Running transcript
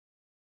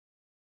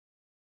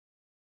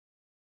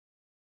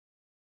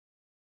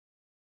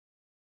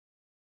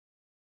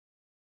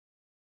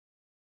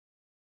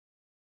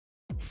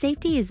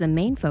Safety is the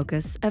main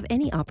focus of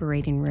any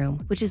operating room,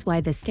 which is why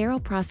the Sterile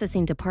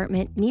Processing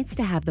Department needs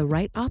to have the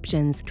right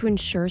options to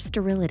ensure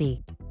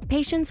sterility.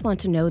 Patients want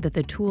to know that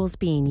the tools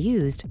being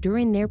used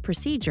during their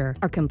procedure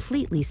are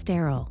completely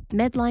sterile.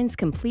 Medline's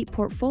complete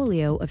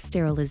portfolio of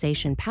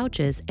sterilization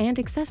pouches and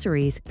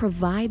accessories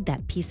provide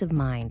that peace of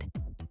mind.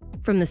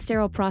 From the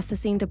Sterile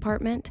Processing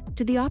Department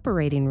to the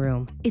operating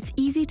room, it's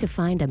easy to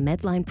find a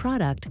Medline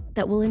product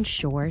that will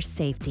ensure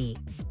safety.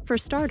 For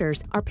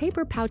starters, our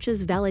paper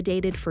pouches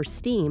validated for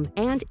steam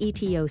and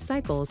ETO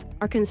cycles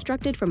are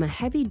constructed from a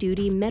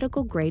heavy-duty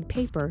medical-grade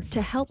paper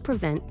to help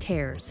prevent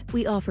tears.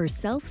 We offer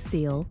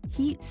self-seal,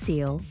 heat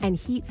seal, and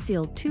heat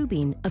seal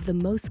tubing of the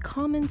most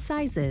common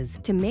sizes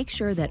to make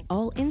sure that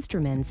all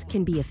instruments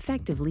can be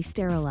effectively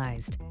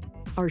sterilized.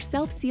 Our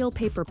self-seal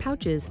paper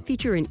pouches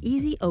feature an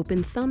easy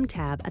open thumb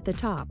tab at the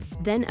top,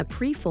 then a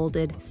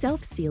pre-folded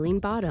self-sealing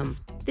bottom.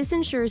 This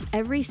ensures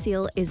every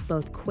seal is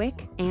both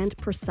quick and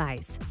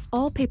precise.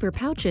 All paper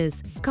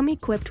pouches come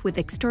equipped with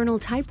external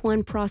Type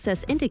 1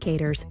 process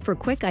indicators for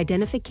quick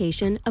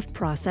identification of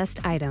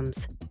processed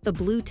items. The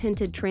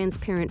blue-tinted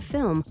transparent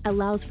film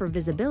allows for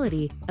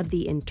visibility of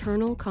the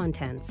internal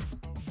contents.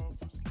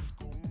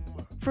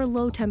 For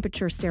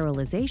low-temperature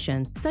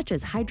sterilization, such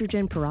as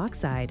hydrogen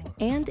peroxide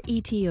and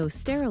ETO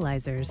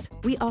sterilizers,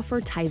 we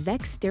offer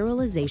Tyvek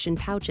sterilization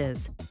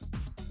pouches.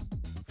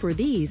 For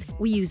these,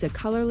 we use a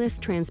colorless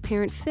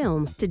transparent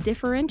film to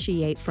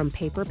differentiate from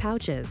paper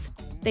pouches.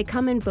 They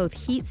come in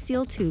both heat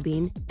seal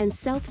tubing and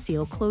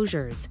self-seal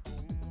closures.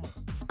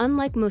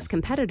 Unlike most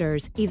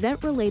competitors,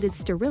 event-related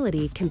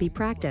sterility can be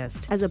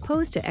practiced, as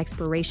opposed to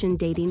expiration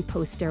dating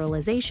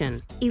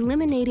post-sterilization,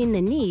 eliminating the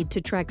need to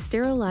track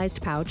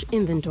sterilized pouch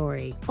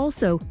inventory.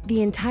 Also,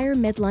 the entire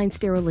Medline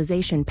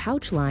sterilization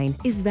pouch line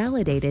is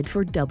validated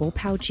for double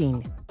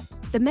pouching.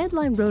 The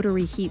Medline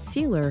rotary heat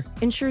sealer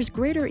ensures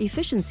greater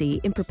efficiency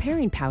in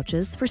preparing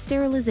pouches for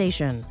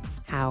sterilization.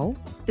 How?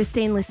 The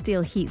stainless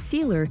steel heat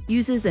sealer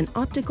uses an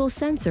optical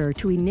sensor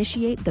to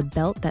initiate the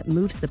belt that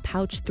moves the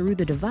pouch through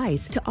the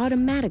device to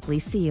automatically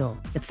seal.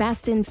 The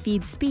fasten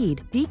feed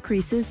speed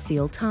decreases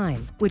seal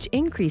time, which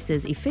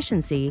increases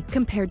efficiency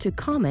compared to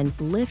common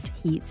lift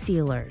heat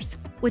sealers.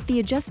 With the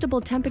adjustable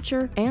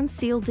temperature and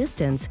seal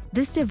distance,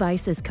 this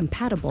device is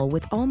compatible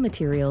with all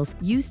materials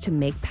used to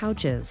make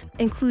pouches,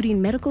 including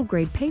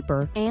medical-grade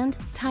paper and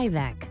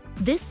Tyvek.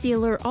 This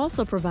sealer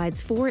also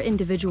provides 4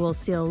 individual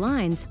seal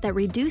lines that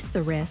reduce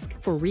the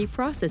risk for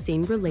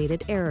reprocessing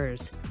related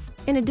errors.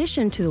 In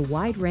addition to the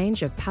wide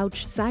range of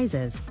pouch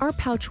sizes, our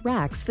pouch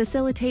racks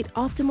facilitate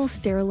optimal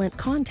sterilant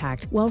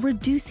contact while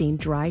reducing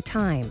dry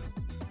time.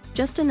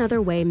 Just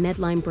another way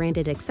Medline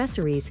branded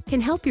accessories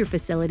can help your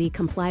facility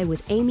comply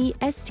with AAMI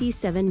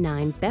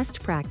ST79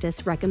 best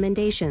practice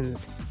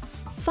recommendations.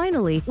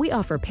 Finally, we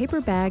offer paper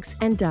bags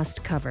and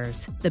dust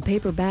covers. The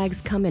paper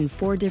bags come in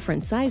 4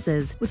 different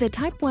sizes with a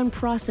Type 1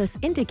 process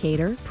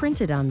indicator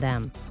printed on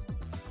them.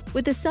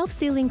 With a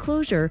self-sealing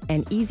closure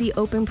and easy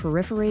open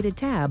perforated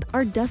tab,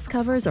 our dust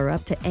covers are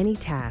up to any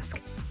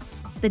task.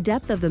 The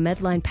depth of the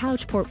Medline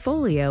pouch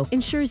portfolio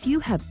ensures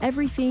you have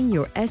everything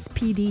your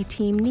SPD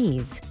team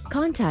needs.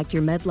 Contact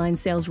your Medline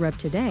sales rep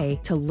today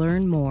to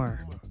learn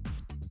more.